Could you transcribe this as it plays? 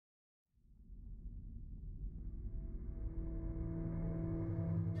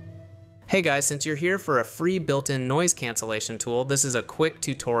Hey guys, since you're here for a free built-in noise cancellation tool, this is a quick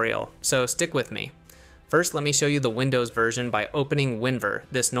tutorial, so stick with me. First, let me show you the Windows version by opening WinVer.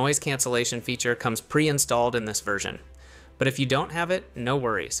 This noise cancellation feature comes pre-installed in this version. But if you don't have it, no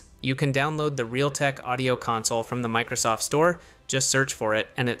worries. You can download the Realtek Audio Console from the Microsoft Store, just search for it,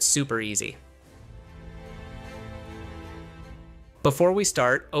 and it's super easy. Before we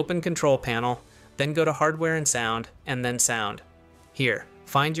start, open Control Panel, then go to Hardware and Sound, and then Sound. Here,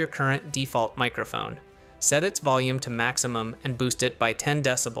 find your current default microphone. Set its volume to maximum and boost it by 10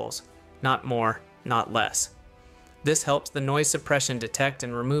 decibels, not more, not less. This helps the noise suppression detect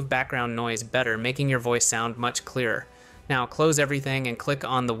and remove background noise better, making your voice sound much clearer. Now close everything and click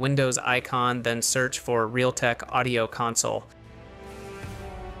on the Windows icon, then search for Realtek Audio Console.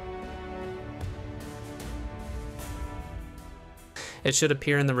 It should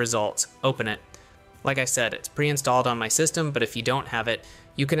appear in the results. Open it. Like I said, it's pre-installed on my system, but if you don't have it,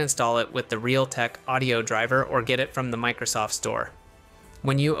 you can install it with the Realtek Audio driver or get it from the Microsoft Store.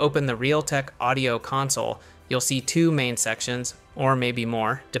 When you open the Realtek Audio Console, you'll see two main sections, or maybe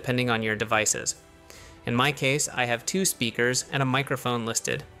more, depending on your devices. In my case, I have two speakers and a microphone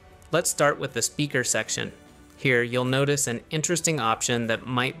listed. Let's start with the speaker section. Here, you'll notice an interesting option that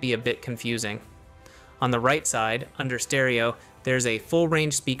might be a bit confusing. On the right side, under stereo, there's a full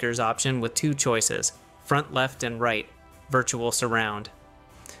range speakers option with two choices, front, left, and right, virtual surround.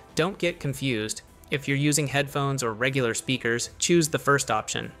 Don't get confused. If you're using headphones or regular speakers, choose the first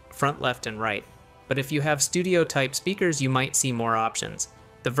option, front, left, and right. But if you have studio type speakers, you might see more options.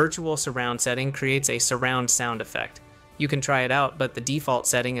 The virtual surround setting creates a surround sound effect. You can try it out, but the default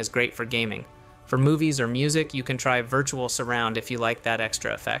setting is great for gaming. For movies or music, you can try virtual surround if you like that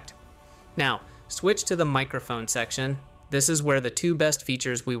extra effect. Now, switch to the microphone section. This is where the two best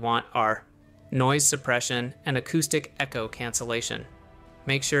features we want are noise suppression and acoustic echo cancellation.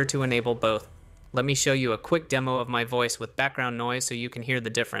 Make sure to enable both. Let me show you a quick demo of my voice with background noise so you can hear the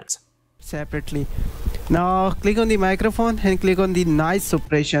difference. Separately. Now click on the microphone and click on the noise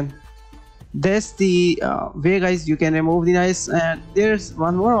suppression. That's the way, guys, you can remove the noise. And there's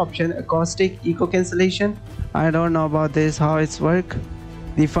one more option, acoustic echo cancellation. I don't know about this, how it's work.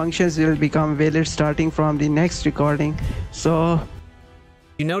 The functions will become valid starting from the next recording. So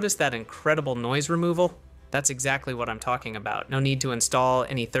you notice that incredible noise removal? That's exactly what I'm talking about. No need to install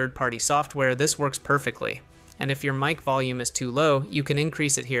any third-party software. This works perfectly. And if your mic volume is too low, you can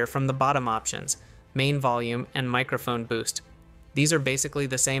increase it here from the bottom options, main volume and microphone boost. These are basically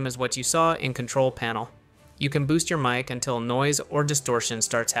the same as what you saw in Control Panel. You can boost your mic until noise or distortion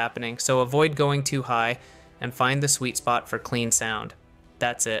starts happening, so avoid going too high and find the sweet spot for clean sound.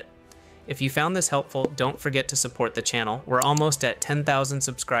 That's it. If you found this helpful, don't forget to support the channel. We're almost at 10,000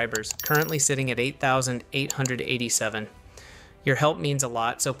 subscribers, currently sitting at 8,887. Your help means a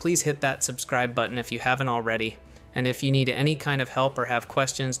lot, so please hit that subscribe button if you haven't already. And if you need any kind of help or have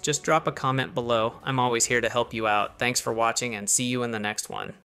questions, just drop a comment below. I'm always here to help you out. Thanks for watching and see you in the next one.